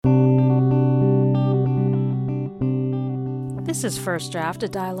This is First Draft, a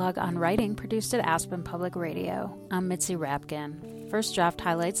dialogue on writing produced at Aspen Public Radio. I'm Mitzi Rapkin. First Draft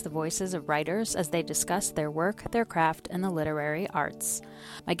highlights the voices of writers as they discuss their work, their craft, and the literary arts.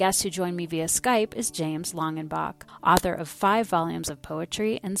 My guest who joined me via Skype is James Longenbach, author of 5 volumes of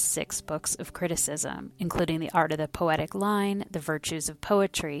poetry and 6 books of criticism, including The Art of the Poetic Line, The Virtues of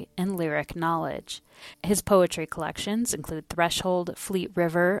Poetry, and Lyric Knowledge. His poetry collections include Threshold, Fleet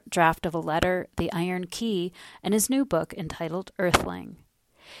River, Draft of a Letter, The Iron Key, and his new book entitled Earthling.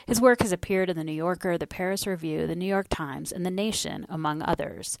 His work has appeared in The New Yorker, The Paris Review, The New York Times, and The Nation, among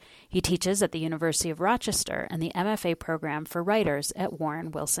others. He teaches at the University of Rochester and the MFA program for writers at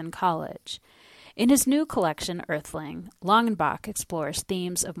Warren Wilson College. In his new collection, Earthling, Longenbach explores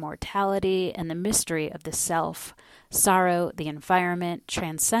themes of mortality and the mystery of the self, sorrow, the environment,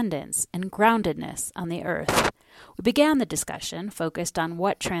 transcendence, and groundedness on the earth. We began the discussion focused on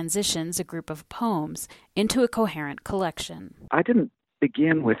what transitions a group of poems into a coherent collection. I didn't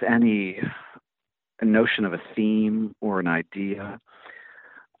begin with any notion of a theme or an idea.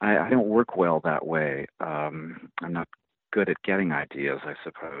 I don't work well that way. I'm not good at getting ideas, I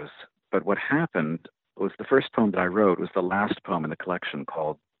suppose. But what happened was the first poem that I wrote was the last poem in the collection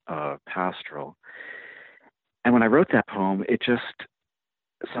called Pastoral. And when I wrote that poem,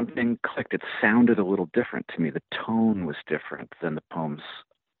 something clicked. It sounded a little different to me. The tone was different than the poems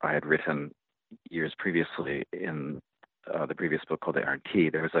I had written years previously in the previous book called The Iron Key.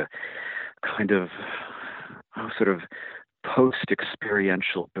 There was a kind of sort of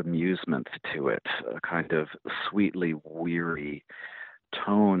post-experiential bemusement to it, a kind of sweetly weary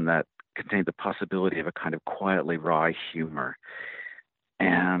tone that contained the possibility of a kind of quietly wry humor.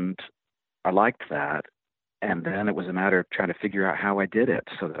 And I liked that. And then it was a matter of trying to figure out how I did it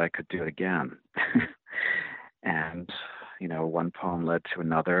so that I could do it again. And, one poem led to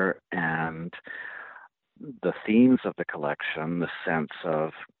another. And the themes of the collection, the sense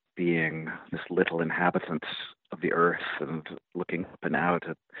of being this little inhabitant of the earth and looking up and out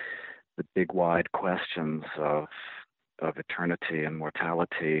at the big, wide questions of eternity and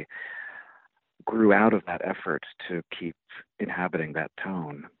mortality, grew out of that effort to keep inhabiting that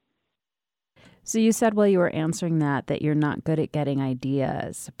tone. So you said while you were answering that you're not good at getting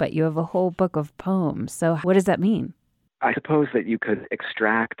ideas, but you have a whole book of poems. So what does that mean? I suppose that you could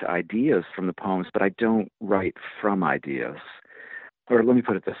extract ideas from the poems, but I don't write from ideas. Or let me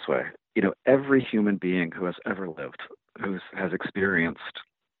put it this way. Every human being who has ever lived, who has experienced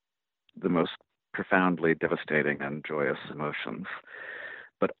the most profoundly devastating and joyous emotions,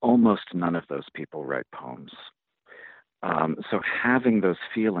 but almost none of those people write poems. So having those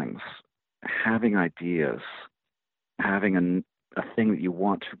feelings, having ideas, having a thing that you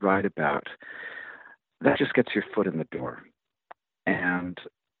want to write about, that just gets your foot in the door. And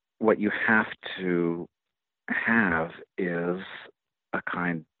what you have to have is a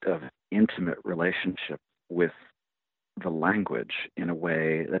kind of intimate relationship with the language in a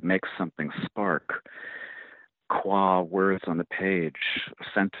way that makes something spark, qua words on the page, a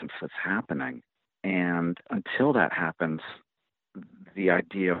sentence that's happening. And until that happens, the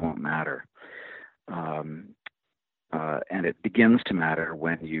idea won't matter. And it begins to matter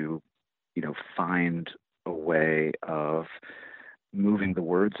when you find a way of moving the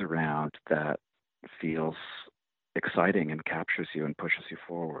words around that feels exciting and captures you and pushes you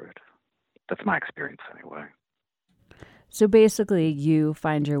forward. That's my experience anyway. So basically you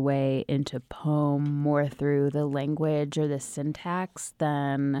find your way into poem more through the language or the syntax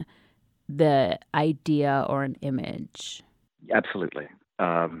than the idea or an image. Absolutely.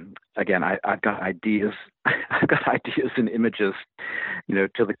 Again, I've got ideas. I've got ideas and images,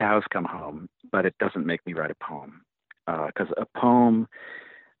 till the cows come home. But it doesn't make me write a poem, because a poem,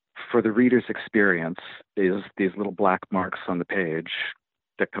 for the reader's experience, is these little black marks on the page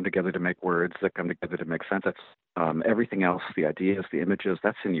that come together to make words, that come together to make sense. Everything else, the ideas, the images,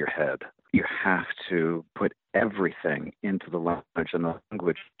 that's in your head. You have to put everything into the language, and the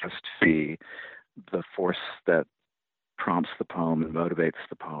language has to be the force that prompts the poem and motivates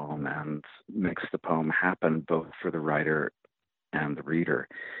the poem and makes the poem happen both for the writer and the reader.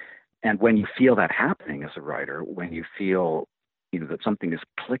 And when you feel that happening as a writer, when you feel that something is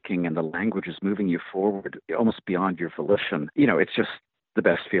clicking and the language is moving you forward almost beyond your volition, it's just the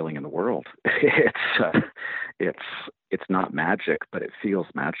best feeling in the world. It's not magic, but it feels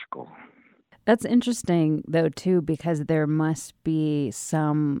magical. That's interesting, though, too, because there must be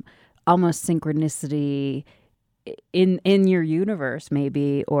some almost synchronicity in your universe,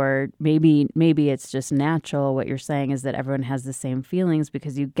 maybe, or maybe it's just natural. What you're saying is that everyone has the same feelings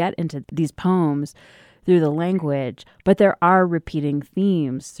because you get into these poems through the language, but there are repeating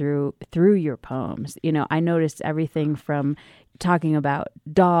themes through your poems. I noticed everything from talking about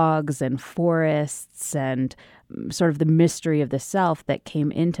dogs and forests and sort of the mystery of the self that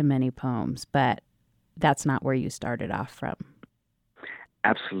came into many poems, but that's not where you started off from.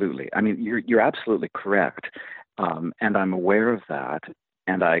 Absolutely. I mean, you're absolutely correct. And I'm aware of that.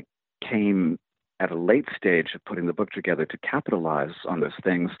 And I came at a late stage of putting the book together to capitalize on those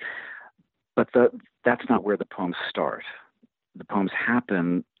things. But that's not where the poems start. The poems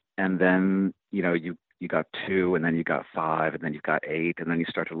happen, and then, you got 2, and then you got 5, and then you got 8, and then you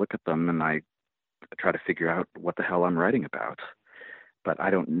start to look at them, and I try to figure out what the hell I'm writing about. But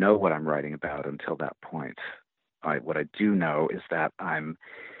I don't know what I'm writing about until that point. What I do know is that I'm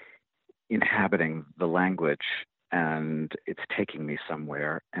inhabiting the language, and it's taking me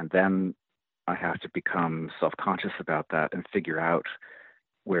somewhere, and then I have to become self-conscious about that and figure out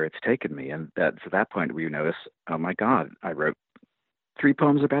where it's taken me. And that's at that point where you notice, oh my God, I wrote 3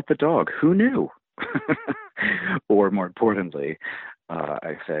 poems about the dog. Who knew? Or more importantly,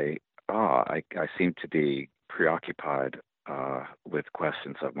 I say, I seem to be preoccupied with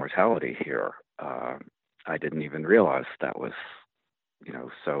questions of mortality here. I didn't even realize that was,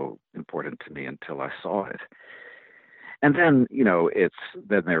 so important to me until I saw it. And then,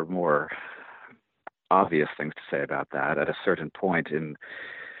 then there are more obvious things to say about that. At a certain point in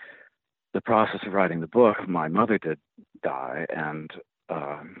the process of writing the book, my mother did die, and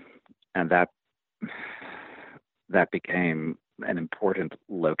that became an important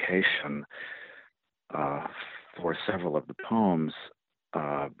location for several of the poems.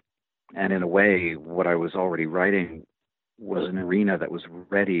 And in a way, what I was already writing was an arena that was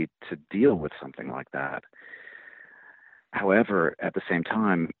ready to deal with something like that. However, at the same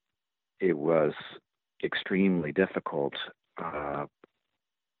time, it was extremely difficult.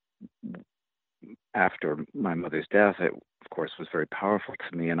 After my mother's death, it, of course, was very powerful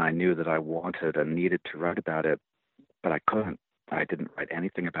to me, and I knew that I wanted and needed to write about it, but I couldn't. I didn't write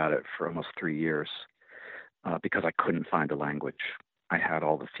anything about it for almost 3 years because I couldn't find a language. I had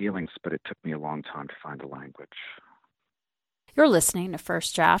all the feelings, but it took me a long time to find a language. You're listening to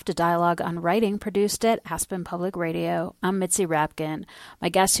First Draft, a dialogue on writing produced at Aspen Public Radio. I'm Mitzi Rapkin. My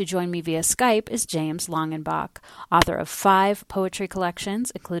guest who joined me via Skype is James Longenbach, author of 5 poetry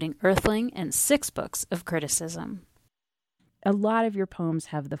collections, including Earthling, and 6 books of criticism. A lot of your poems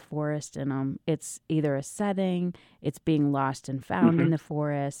have the forest in them. It's either a setting, it's being lost and found in the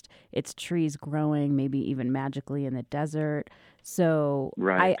forest, it's trees growing, maybe even magically in the desert. So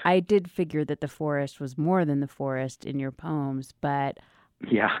right. I did figure that the forest was more than the forest in your poems, but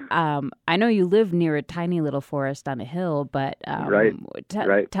yeah, I know you live near a tiny little forest on a hill, but right.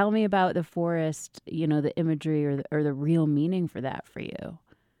 Tell me about the forest, the imagery or the real meaning for that for you.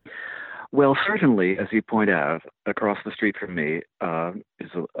 Well, certainly, as you point out, across the street from me is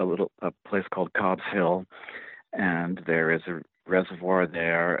a place called Cobb's Hill, and there is a reservoir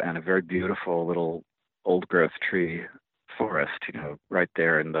there and a very beautiful little old-growth tree forest, right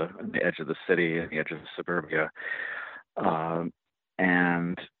there on the edge of the city, and the edge of suburbia.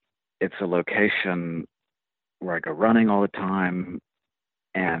 And it's a location where I go running all the time,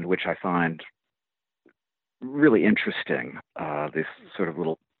 and which I find really interesting. This sort of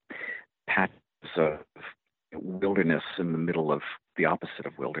little patches of wilderness in the middle of the opposite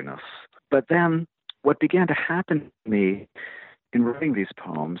of wilderness. But then what began to happen to me in writing these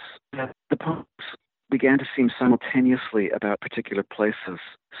poems, that the poems began to seem simultaneously about particular places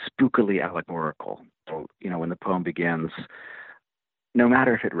spookily allegorical. So, when the poem begins, no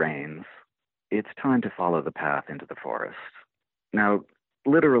matter if it rains, it's time to follow the path into the forest. Now,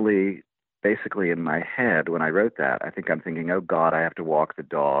 literally, basically in my head, when I wrote that, I think I'm thinking, oh God, I have to walk the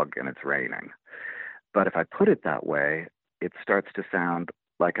dog and it's raining. But if I put it that way, it starts to sound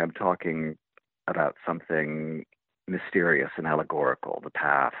like I'm talking about something mysterious and allegorical, the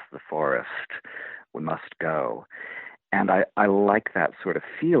path, the forest, we must go. And I like that sort of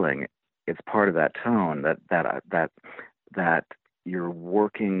feeling. It's part of that tone that you're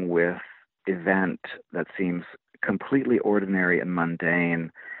working with event that seems completely ordinary and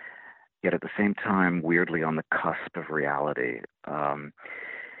mundane, yet at the same time weirdly on the cusp of reality. And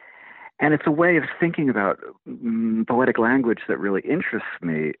it's a way of thinking about poetic language that really interests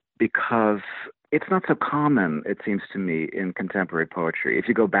me because it's not so common, it seems to me, in contemporary poetry. If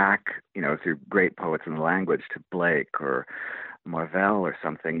you go back, through great poets in the language to Blake or Marvell or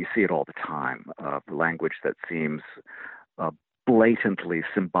something, you see it all the time. Language that seems blatantly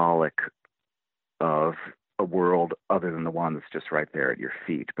symbolic of a world other than the one that's just right there at your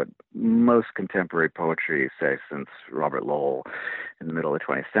feet. But most contemporary poetry, say since Robert Lowell in the middle of the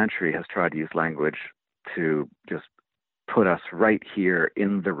 20th century, has tried to use language to just put us right here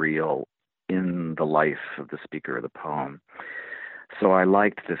in the real, in the life of the speaker of the poem. So I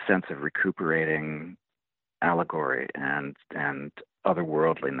liked the sense of recuperating allegory and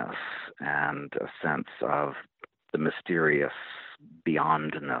otherworldliness and a sense of the mysterious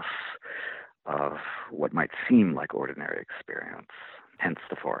beyondness of what might seem like ordinary experience, hence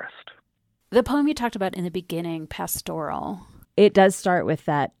the forest. The poem you talked about in the beginning, Pastoral, it does start with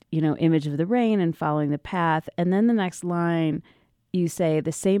that, image of the rain and following the path. And then the next line, you say,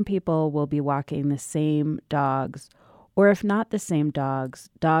 the same people will be walking the same dogs, or if not the same dogs,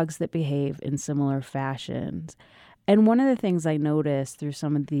 dogs that behave in similar fashions. And one of the things I noticed through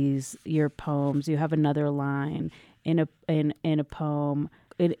some of your poems, you have another line in a poem.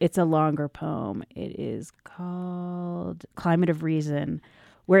 It's a longer poem. It is called Climate of Reason,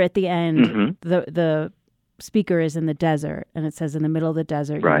 where at the end, the speaker is in the desert, and it says in the middle of the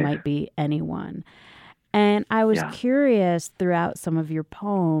desert, right. You might be anyone. And I was curious throughout some of your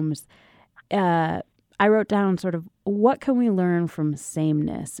poems, I wrote down sort of, what can we learn from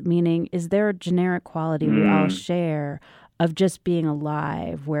sameness? Meaning, is there a generic quality we all share of just being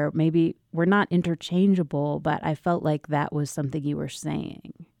alive, where maybe we're not interchangeable, but I felt like that was something you were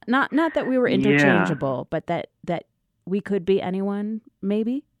saying. Not that we were interchangeable, but that we could be anyone,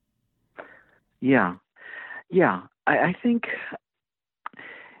 maybe? Yeah. I think,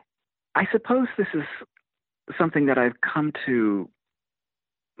 I suppose this is something that I've come to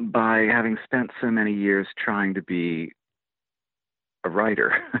by having spent so many years trying to be a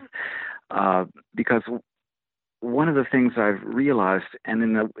writer. Because one of the things I've realized, and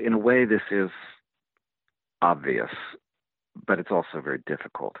in a way this is obvious, but it's also very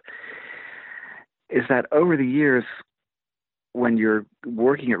difficult, is that over the years, when you're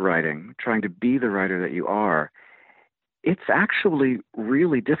working at writing, trying to be the writer that you are, it's actually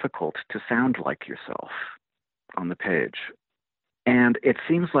really difficult to sound like yourself on the page. And it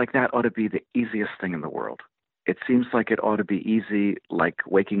seems like that ought to be the easiest thing in the world. It seems like it ought to be easy, like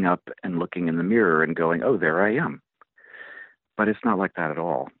waking up and looking in the mirror and going, oh, there I am. But it's not like that at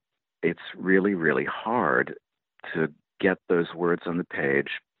all. It's really, really hard to get those words on the page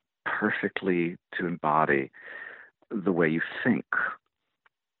perfectly to embody the way you think,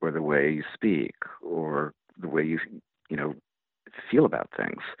 or the way you speak, or the way you feel about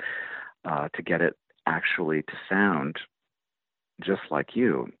things, to get it actually to sound just like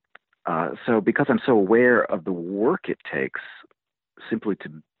you. So because I'm so aware of the work it takes simply to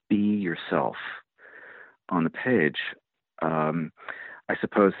be yourself on the page, I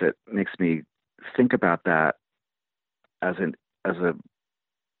suppose that makes me think about that as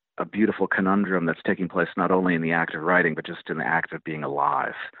a beautiful conundrum that's taking place not only in the act of writing, but just in the act of being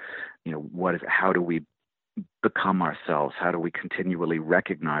alive. How do we become ourselves? How do we continually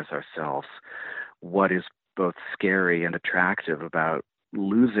recognize ourselves? What is both scary and attractive about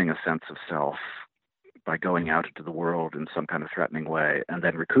losing a sense of self by going out into the world in some kind of threatening way, and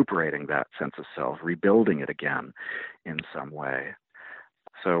then recuperating that sense of self, rebuilding it again in some way?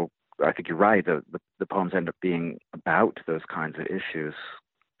 So I think you're right. The poems end up being about those kinds of issues.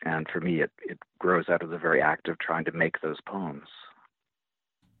 And for me, it grows out of the very act of trying to make those poems.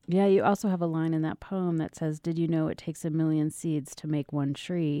 Yeah, you also have a line in that poem that says, did you know it takes 1,000,000 seeds to make one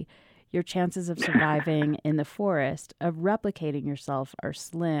tree? Your chances of surviving in the forest, of replicating yourself, are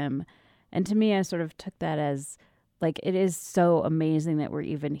slim. And to me, I sort of took that as, like, it is so amazing that we're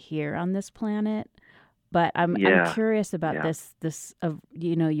even here on this planet. But I'm curious about this of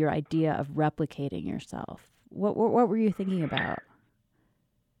your idea of replicating yourself. What were you thinking about?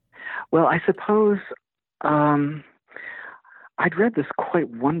 Well, I suppose I'd read this quite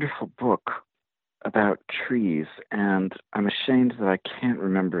wonderful book about trees, and I'm ashamed that I can't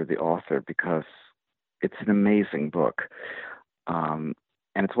remember the author because it's an amazing book. And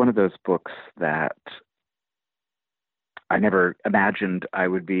it's one of those books that I never imagined I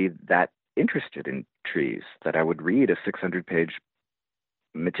would be that interested in trees, that I would read a 600-page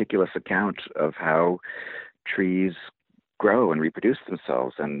meticulous account of how trees grow and reproduce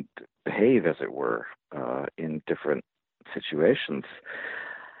themselves and behave, as it were, in different situations.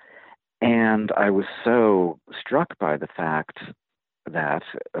 And I was so struck by the fact that,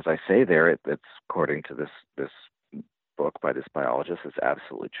 as I say there, it's according to this book by this biologist, it's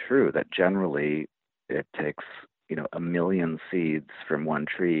absolutely true that generally it takes 1,000,000 seeds from one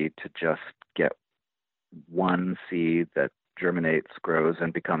tree to just get one seed that germinates, grows,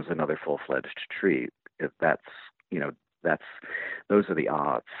 and becomes another full-fledged tree. Those are the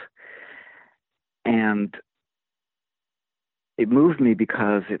odds. And it moved me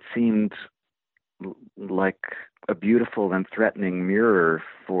because it seemed like a beautiful and threatening mirror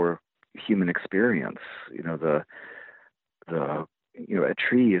for human experience. A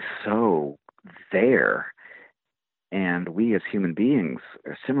tree is so there, and we as human beings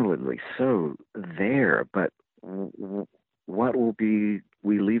are similarly so there. But what will we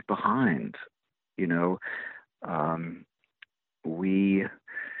leave behind? We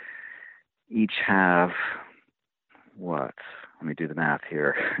each have what? Let me do the math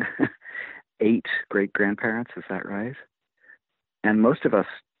here. 8 great-grandparents, is that right? And most of us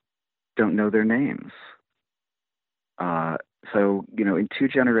don't know their names. So, in 2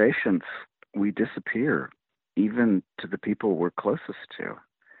 generations, we disappear, even to the people we're closest to.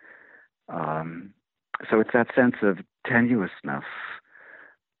 So it's that sense of tenuousness,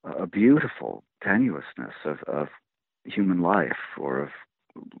 a beautiful tenuousness of human life, or of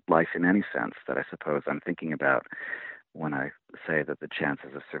life in any sense, that I suppose I'm thinking about when I say that the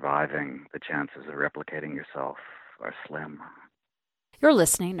chances of surviving, the chances of replicating yourself are slim. You're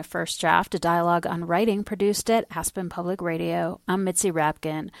listening to First Draft, a dialogue on writing produced at Aspen Public Radio. I'm Mitzi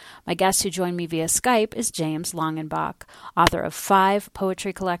Rapkin. My guest who joined me via Skype is James Longenbach, author of 5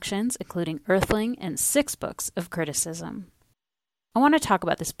 poetry collections, including Earthling, and 6 books of criticism. I want to talk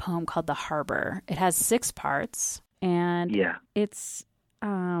about this poem called The Harbor. It has 6 parts, and it's,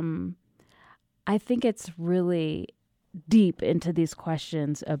 I think it's really deep into these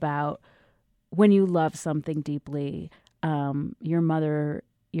questions about when you love something deeply, your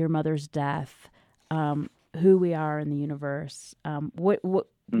mother's death, who we are in the universe.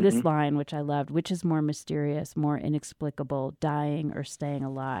 This line, which I loved, which is more mysterious, more inexplicable, dying or staying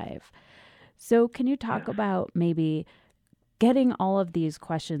alive. So can you talk about maybe getting all of these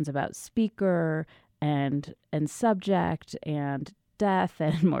questions about speaker and subject and death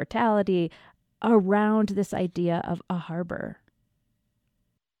and mortality around this idea of a harbor?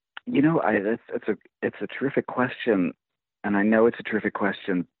 It's a terrific question, and I know it's a terrific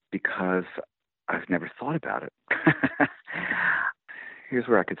question because I've never thought about it. Here's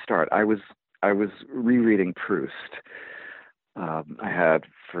where I could start. I was rereading Proust. I had,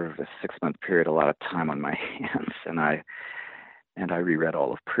 for a 6-month period, a lot of time on my hands, and I reread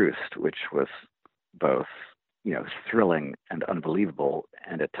all of Proust, which was both thrilling and unbelievable,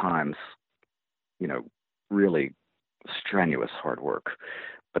 and at times really strenuous hard work.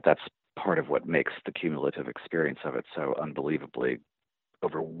 But that's part of what makes the cumulative experience of it so unbelievably,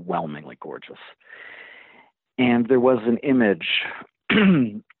 overwhelmingly gorgeous. And there was an image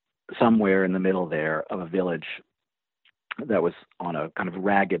somewhere in the middle there of a village that was on a kind of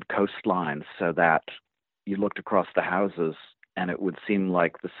ragged coastline, so that you looked across the houses and it would seem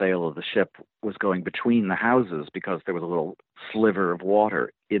like the sail of the ship was going between the houses because there was a little sliver of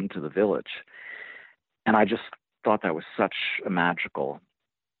water into the village. And I just thought that was such a magical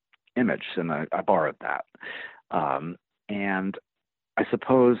image, and I borrowed that. And I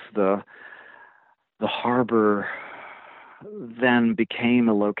suppose the harbor then became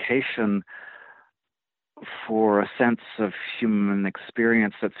a location for a sense of human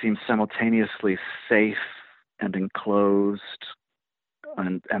experience that seems simultaneously safe and enclosed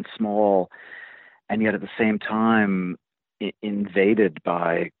and small, and yet at the same time invaded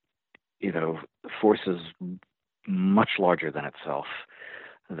by forces much larger than itself.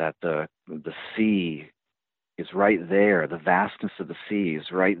 That the sea is right there, the vastness of the sea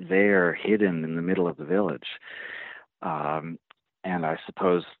is right there, hidden in the middle of the village. And I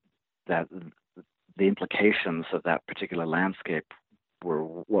suppose that the implications of that particular landscape were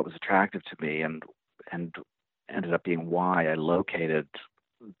what was attractive to me, and ended up being why I located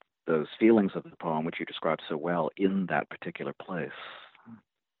those feelings of the poem, which you described so well, in that particular place.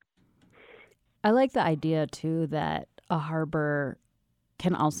 I like the idea, too, that a harbor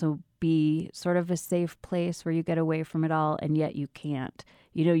can also be sort of a safe place where you get away from it all, and yet you can't.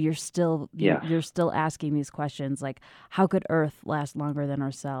 You're still asking these questions like, how could Earth last longer than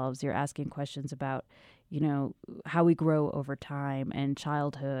ourselves? You're asking questions about, how we grow over time and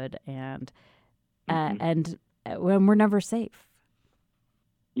childhood, and when we're never safe.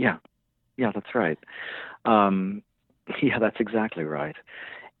 Yeah, that's right. That's exactly right.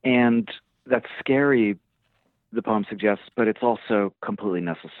 And that's scary, the poem suggests, but it's also completely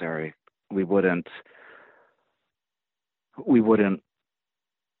necessary. We wouldn't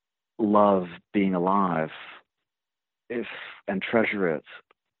love being alive and treasure it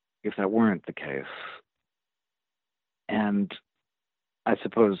if that weren't the case. And I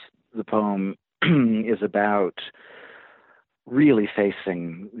suppose the poem is about really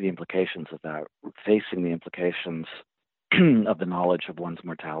facing the implications of that, facing the implications of the knowledge of one's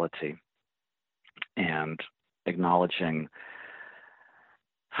mortality, and acknowledging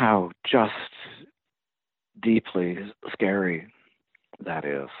how just deeply scary that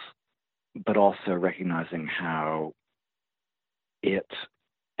is. but also recognizing how it,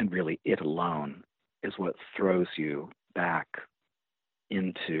 and really it alone, is what throws you back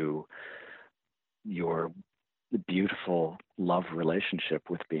into your beautiful love relationship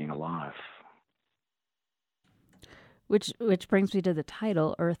with being alive. Which brings me to the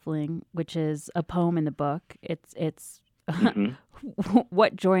title, Earthling, which is a poem in the book. It's Mm-hmm.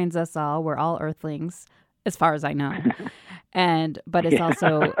 what joins us all. We're all Earthlings, as far as I know. But it's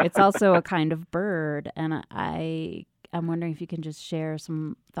Yeah. also a kind of bird. And I'm wondering if you can just share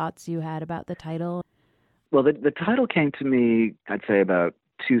some thoughts you had about the title. Well, the title came to me, I'd say, about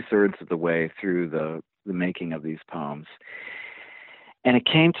 2/3 of the way through the making of these poems. And it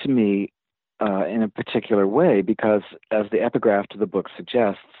came to me in a particular way because, as the epigraph to the book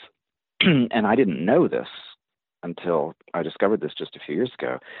suggests, and I didn't know this until I discovered this just a few years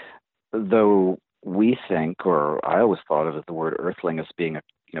ago, though we think, or I always thought of the word earthling as being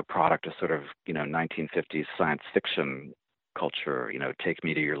a product of sort of 1950s science fiction culture. Take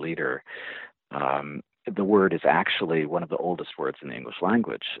me to your leader. The word is actually one of the oldest words in the English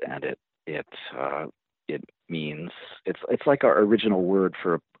language, and it means it's like our original word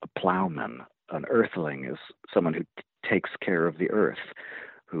for a plowman. An earthling is someone who takes care of the earth,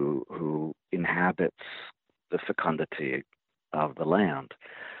 who inhabits the fecundity of the land.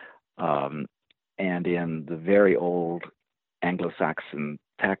 Um, and in the very old Anglo-Saxon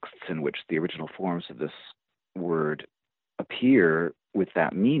texts in which the original forms of this word appear with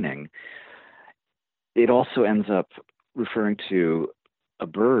that meaning, it also ends up referring to a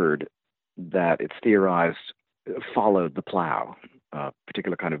bird that it's theorized followed the plow, a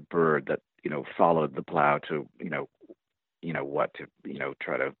particular kind of bird that followed the plow to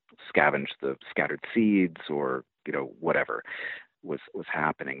try to scavenge the scattered seeds or whatever was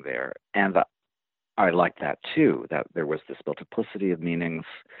happening there. And I like that too, that there was this multiplicity of meanings.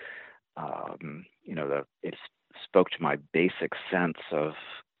 It spoke to my basic sense of,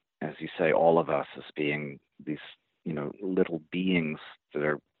 as you say, all of us as being these little beings that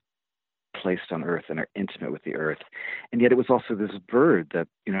are placed on earth and are intimate with the earth. And yet it was also this bird that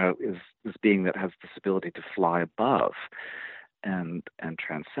is this being that has this ability to fly above and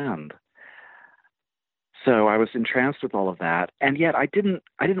transcend. So I was entranced with all of that, and yet I didn't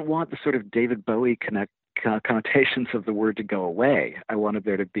want the sort of David Bowie connotations of the word to go away. I wanted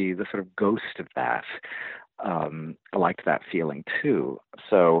there to be the sort of ghost of that. I liked that feeling too.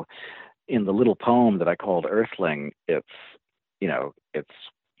 So in the little poem that I called Earthling, it's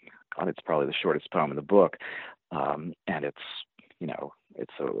probably the shortest poem in the book, and it's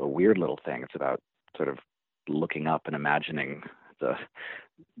a weird little thing. It's about sort of looking up and imagining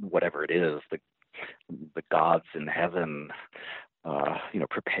whatever it is, the gods in heaven,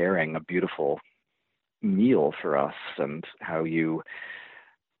 preparing a beautiful meal for us, and how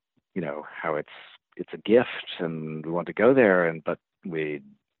how it's a gift, and we want to go there, but we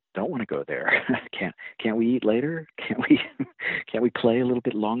don't want to go there. Can't we eat later? Can't we play a little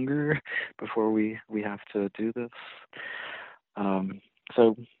bit longer before we have to do this?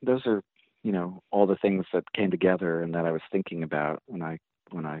 So those are all the things that came together and that I was thinking about when I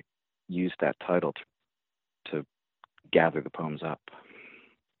used that title to gather the poems up.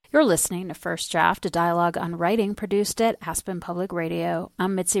 You're listening to First Draft, a dialogue on writing produced at Aspen Public Radio.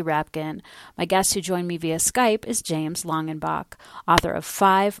 I'm Mitzi Rapkin. My guest who joined me via Skype is James Longenbach, author of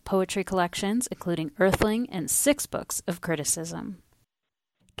 5 poetry collections, including Earthling, and 6 books of criticism.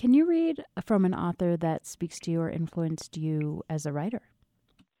 Can you read from an author that speaks to you or influenced you as a writer?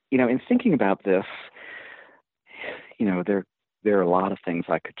 In thinking about this, there are a lot of things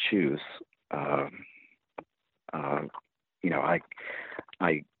I could choose.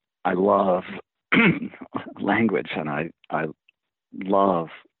 I love language, and I love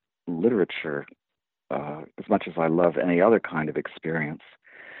literature as much as I love any other kind of experience.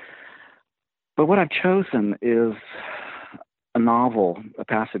 But what I've chosen is a novel, a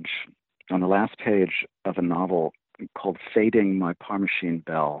passage on the last page of a novel called Fading My Parmachene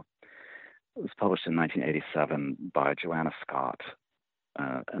Belle. It was published in 1987 by Joanna Scott,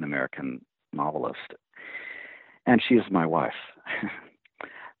 an American novelist. And she is my wife.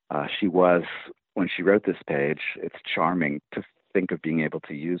 She was, when she wrote this page, it's charming to think of being able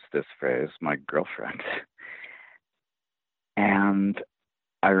to use this phrase, my girlfriend. And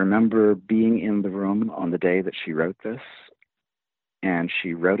I remember being in the room on the day that she wrote this, and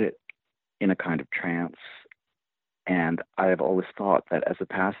she wrote it in a kind of trance. And I have always thought that as a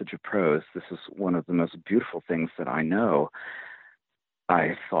passage of prose, this is one of the most beautiful things that I know.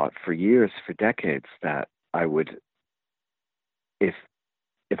 I thought for years, for decades, that I would, if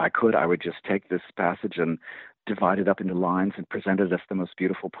if I could, I would just take this passage and divide it up into lines and present it as the most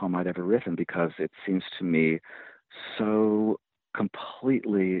beautiful poem I'd ever written, because it seems to me so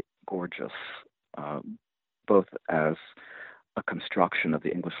completely gorgeous, both as a construction of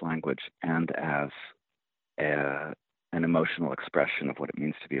the English language and as an emotional expression of what it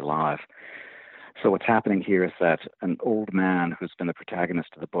means to be alive. So what's happening here is that an old man who's been the protagonist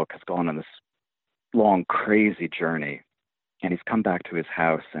of the book has gone on this long, crazy journey, and he's come back to his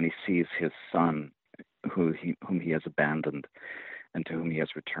house, and he sees his son, whom he has abandoned and to whom he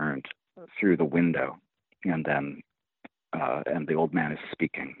has returned, through the window. And then and the old man is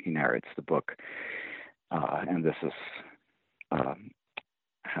speaking. He narrates the book, and this is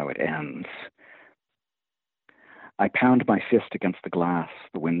how it ends. I pound my fist against the glass.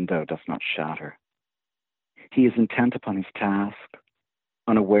 The window does not shatter. He is intent upon his task,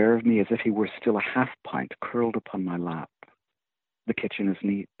 unaware of me, as if he were still a half-pint curled upon my lap. The kitchen is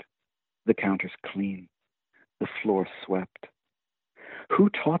neat. The counter's clean. The floor swept. Who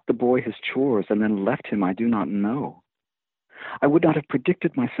taught the boy his chores and then left him, I do not know. I would not have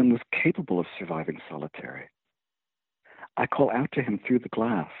predicted my son was capable of surviving solitary. I call out to him through the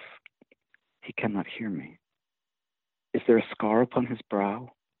glass. He cannot hear me. Is there a scar upon his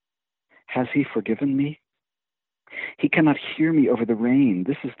brow? Has he forgiven me? He cannot hear me over the rain.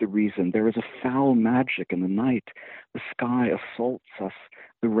 This is the reason. There is a foul magic in the night. The sky assaults us.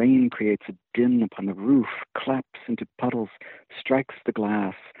 The rain creates a din upon the roof, claps into puddles, strikes the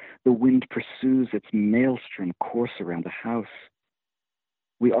glass. The wind pursues its maelstrom course around the house.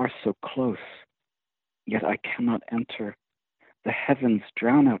 We are so close, yet I cannot enter. The heavens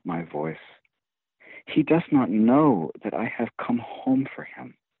drown out my voice. He does not know that I have come home for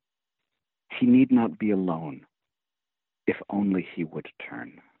him. He need not be alone, if only he would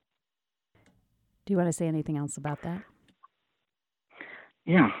turn. Do you want to say anything else about that?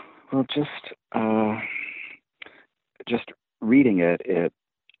 Yeah, well, just reading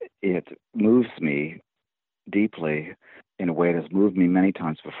it moves me deeply in a way that's moved me many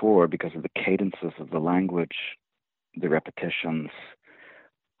times before, because of the cadences of the language, the repetitions,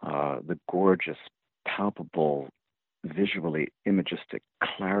 the gorgeous, palpable, visually imagistic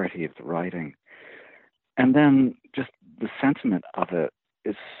clarity of the writing. And then just the sentiment of it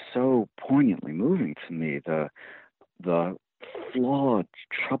is so poignantly moving to me. The flawed,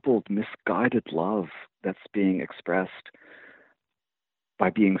 troubled, misguided love that's being expressed by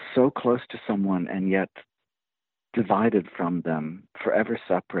being so close to someone and yet divided from them, forever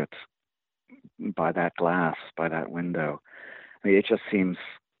separate by that glass, by that window. I mean, it just seems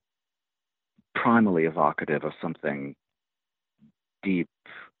primally evocative of something deep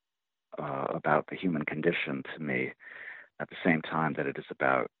about the human condition to me, at the same time that it is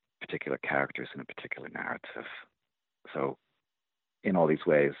about particular characters in a particular narrative. So in all these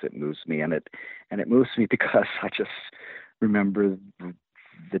ways, it moves me, and it moves me because I just remember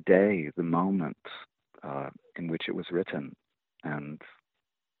the day, the moment in which it was written, and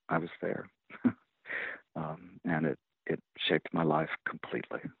I was there. And it shaped my life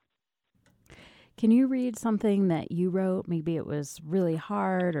completely. Can you read something that you wrote? Maybe it was really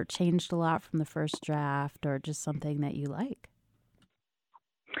hard or changed a lot from the first draft, or just something that you like.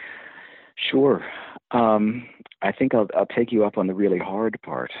 Sure. I think I'll take you up on the really hard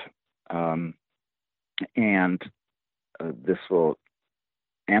part. And this will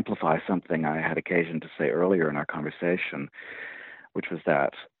amplify something I had occasion to say earlier in our conversation, which was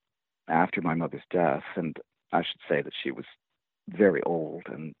that after my mother's death, and I should say that she was very old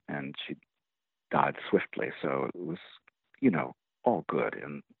and she died swiftly, so it was, all good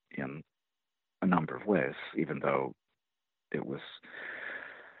in a number of ways, even though it was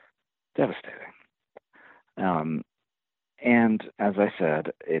devastating. And as I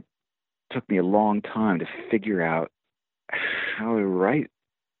said, it took me a long time to figure out how to write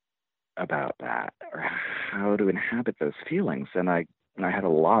about that, or how to inhabit those feelings. And I had a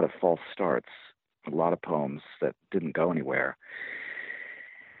lot of false starts, a lot of poems that didn't go anywhere.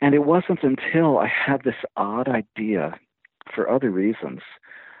 And it wasn't until I had this odd idea, for other reasons,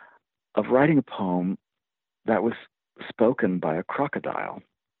 of writing a poem that was spoken by a crocodile,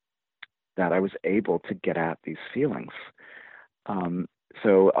 that I was able to get at these feelings.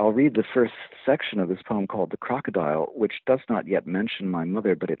 So I'll read the first section of this poem called The Crocodile, which does not yet mention my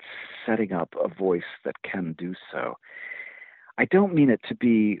mother, but it's setting up a voice that can do so. I don't mean it to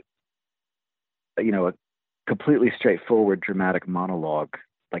be, a completely straightforward dramatic monologue,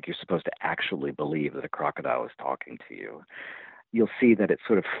 like you're supposed to actually believe that a crocodile is talking to you. You'll see that it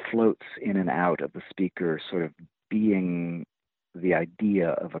sort of floats in and out of the speaker, sort of being the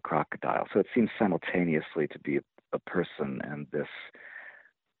idea of a crocodile. So it seems simultaneously to be a person and this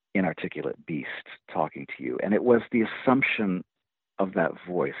inarticulate beast talking to you. And it was the assumption of that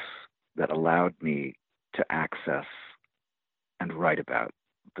voice that allowed me to access and write about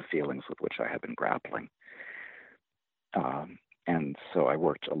the feelings with which I had been grappling. And so I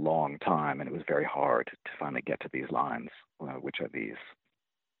worked a long time, and it was very hard to finally get to these lines, which are these.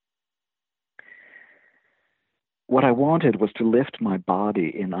 What I wanted was to lift my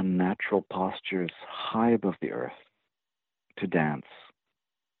body in unnatural postures high above the earth, to dance,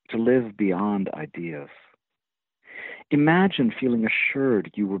 to live beyond ideas. Imagine feeling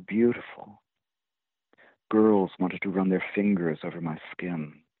assured you were beautiful. Girls wanted to run their fingers over my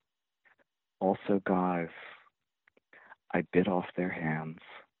skin. Also guys. I bit off their hands.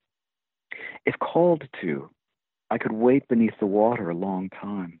 If called to, I could wait beneath the water a long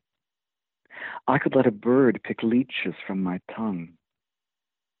time. I could let a bird pick leeches from my tongue.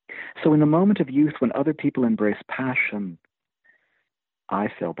 So in the moment of youth when other people embrace passion, I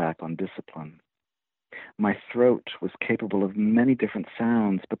fell back on discipline. My throat was capable of many different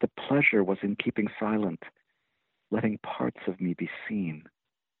sounds, but the pleasure was in keeping silent, letting parts of me be seen.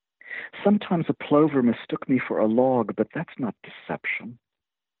 Sometimes a plover mistook me for a log, but that's not deception.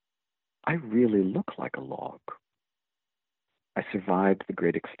 I really look like a log. I survived the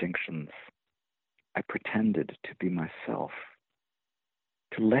great extinctions. I pretended to be myself.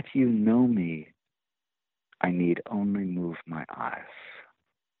 To let you know me, I need only move my eyes.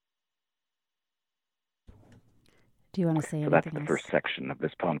 Do you want to say anything So that's the else? first section of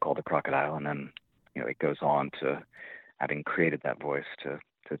this poem called The Crocodile, and then it goes on to, having created that voice, to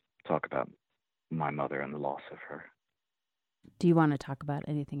talk about my mother and the loss of her. Do you want to talk about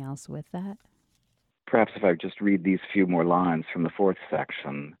anything else with that? Perhaps if I just read these few more lines from the fourth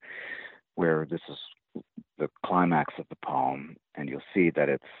section, where this is the climax of the poem, and you'll see that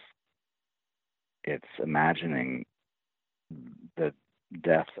it's imagining the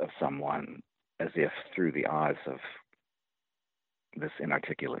death of someone as if through the eyes of this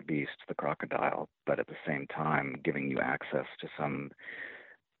inarticulate beast, the crocodile, but at the same time giving you access to some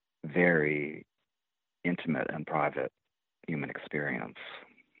very intimate and private human experience.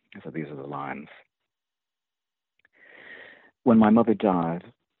 So these are the lines. When my mother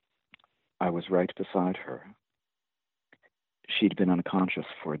died, I was right beside her. She'd been unconscious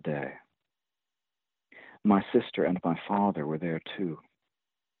for a day. My sister and my father were there too.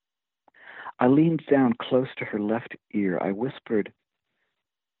 I leaned down close to her left ear. I whispered,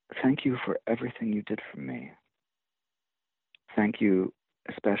 "Thank you for everything you did for me. Thank you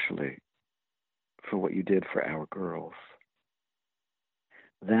especially for what you did for our girls."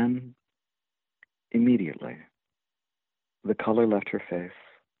 Then, immediately, the color left her face.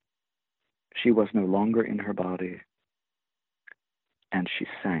 She was no longer in her body, and she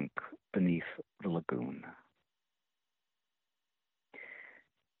sank beneath the lagoon.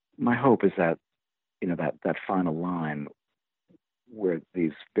 My hope is that, that final line, where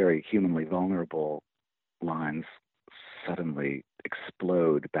these very humanly vulnerable lines suddenly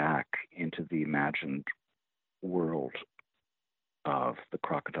explode back into the imagined world of the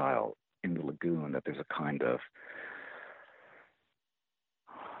crocodile in the lagoon, that there's a kind of,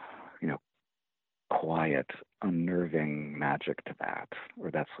 quiet, unnerving magic to that,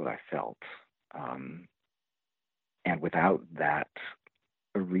 or that's what I felt. And without that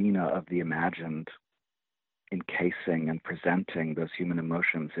arena of the imagined encasing and presenting those human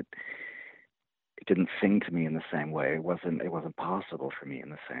emotions, it didn't sing to me in the same way. It wasn't possible for me in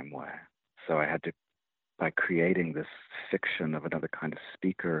the same way. So I had to, by creating this fiction of another kind of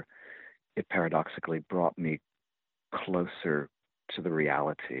speaker, it paradoxically brought me closer to the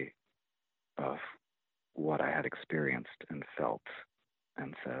reality of what I had experienced and felt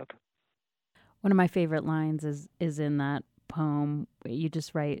and said. One of my favorite lines is in that poem. You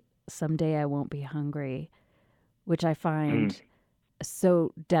just write, "Someday I won't be hungry," which I find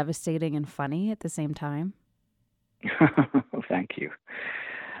so devastating and funny at the same time. Thank you.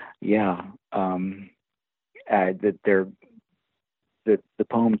 Yeah. The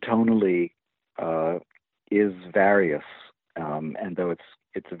poem tonally is various, and though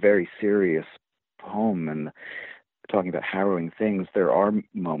it's a very serious poem and talking about harrowing things, there are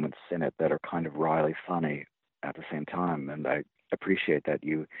moments in it that are kind of wryly funny at the same time, and I appreciate that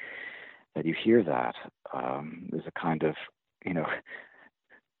you hear that. There's a kind of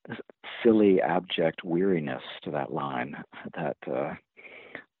silly, abject weariness to that line that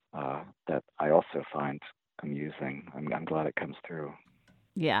I also find amusing. I'm glad it comes through.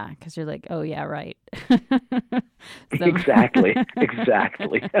 Yeah, because you're like, oh yeah, right. Exactly.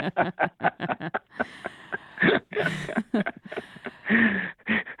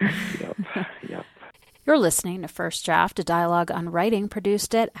 Yep. You're listening to First Draft, a dialogue on writing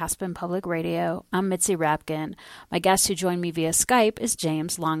produced at Aspen Public Radio. I'm Mitzi Rapkin. My guest who joined me via Skype is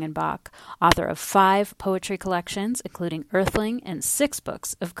James Longenbach, author of 5 poetry collections, including Earthling, and 6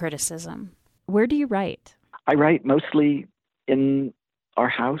 books of criticism. Where do you write? I write mostly in our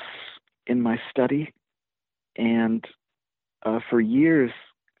house, in my study, and for years,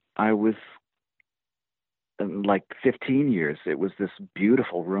 I was, like 15 years, it was this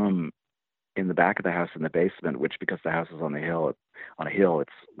beautiful room in the back of the house in the basement, which, because the house is on a hill, it's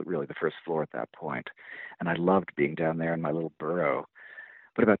really the first floor at that point. And I loved being down there in my little burrow.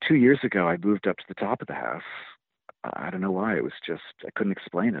 But about 2 years ago, I moved up to the top of the house. I don't know why. It was just, I couldn't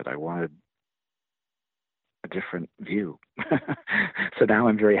explain it. I wanted a different view. So now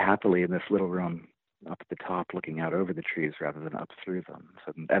I'm very happily in this little room up at the top, looking out over the trees rather than up through them.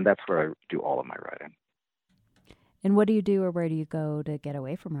 So, and that's where I do all of my writing. And what do you do, or where do you go to get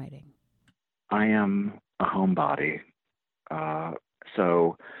away from writing? I am a homebody,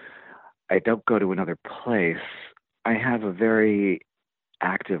 so I don't go to another place. I have a very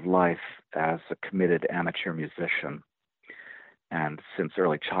active life as a committed amateur musician, and since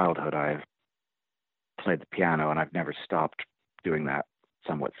early childhood I've played the piano, and I've never stopped doing that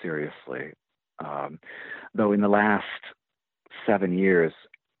somewhat seriously. Though in the last 7 years,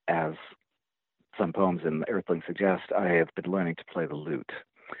 as some poems in Earthling suggest, I have been learning to play the lute.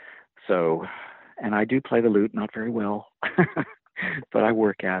 So, and I do play the lute, not very well, but I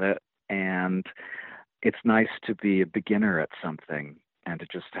work at it, and it's nice to be a beginner at something and to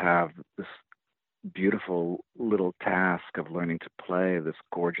just have this beautiful little task of learning to play this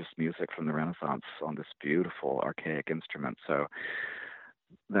gorgeous music from the Renaissance on this beautiful archaic instrument. So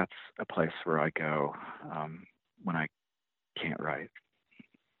that's a place where I go when I can't write.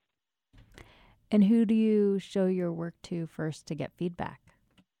 And who do you show your work to first to get feedback?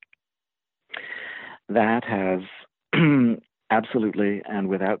 That has absolutely and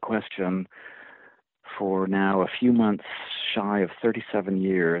without question, for now a few months shy of 37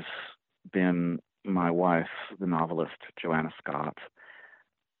 years, been my wife, the novelist Joanna Scott.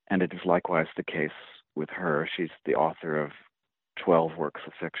 And it is likewise the case with her. She's the author of 12 works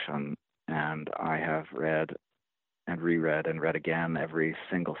of fiction, and I have read and reread and read again every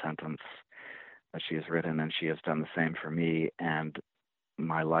single sentence that she has written, and she has done the same for me. And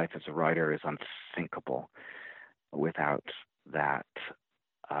my life as a writer is unthinkable without that.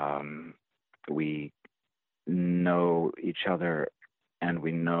 We know each other, and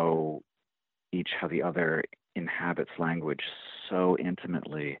we know each how the other inhabits language so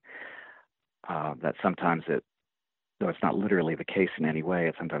intimately that sometimes though it's not literally the case in any way,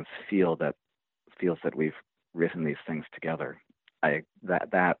 it sometimes feels that we've written these things together.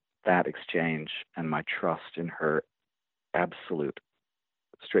 That exchange and my trust in her absolute,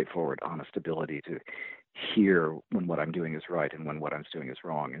 straightforward, honest ability to hear when what I'm doing is right and when what I'm doing is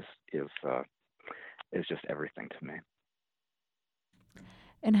wrong is just everything to me.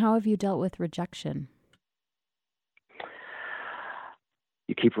 And how have you dealt with rejection?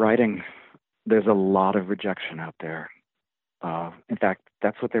 You keep writing. There's a lot of rejection out there. In fact,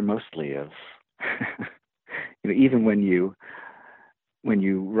 that's what there mostly is. Even when you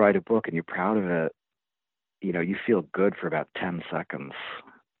write a book and you're proud of it, you feel good for about 10 seconds.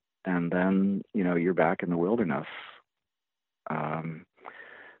 And then, you're back in the wilderness.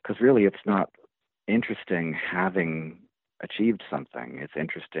 Because really it's not interesting having achieved something. It's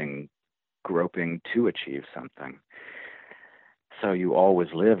interesting groping to achieve something. So you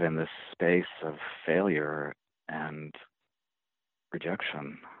always live in this space of failure and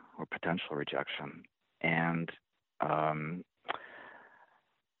rejection or potential rejection. And I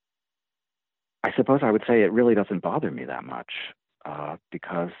suppose I would say it really doesn't bother me that much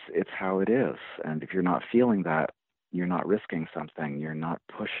because it's how it is. And if you're not feeling that, you're not risking something. You're not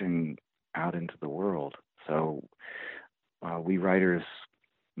pushing out into the world. So we writers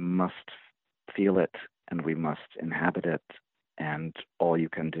must feel it, and we must inhabit it. And all you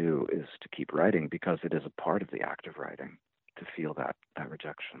can do is to keep writing, because it is a part of the act of writing to feel that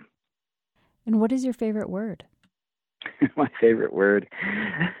rejection. And what is your favorite word? My favorite word,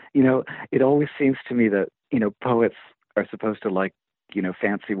 it always seems to me that, poets are supposed to like,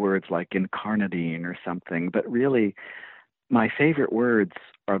 fancy words like incarnadine or something. But really, my favorite words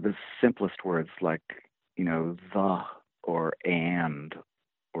are the simplest words like, the or and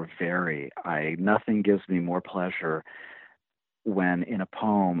or very. Nothing gives me more pleasure when in a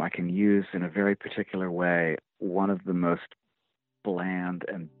poem I can use in a very particular way one of the most bland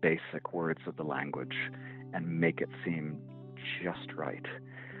and basic words of the language and make it seem just right.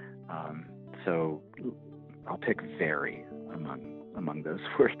 So I'll pick very among among those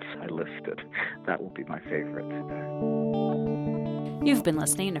words I listed. That will be my favorite today. You've been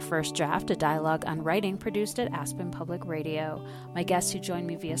listening to First Draft, a dialogue on writing produced at Aspen Public Radio. My guest who joined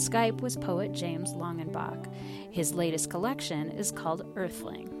me via Skype was poet James Longenbach. His latest collection is called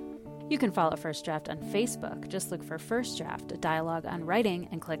Earthling. You can follow First Draft on Facebook. Just look for First Draft, a dialogue on writing,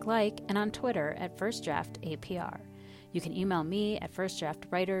 and click like, and on Twitter at First Draft APR. You can email me at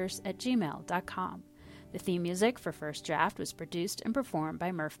firstdraftwriters@gmail.com. The theme music for First Draft was produced and performed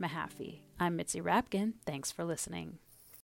by Murph Mahaffey. I'm Mitzi Rapkin. Thanks for listening.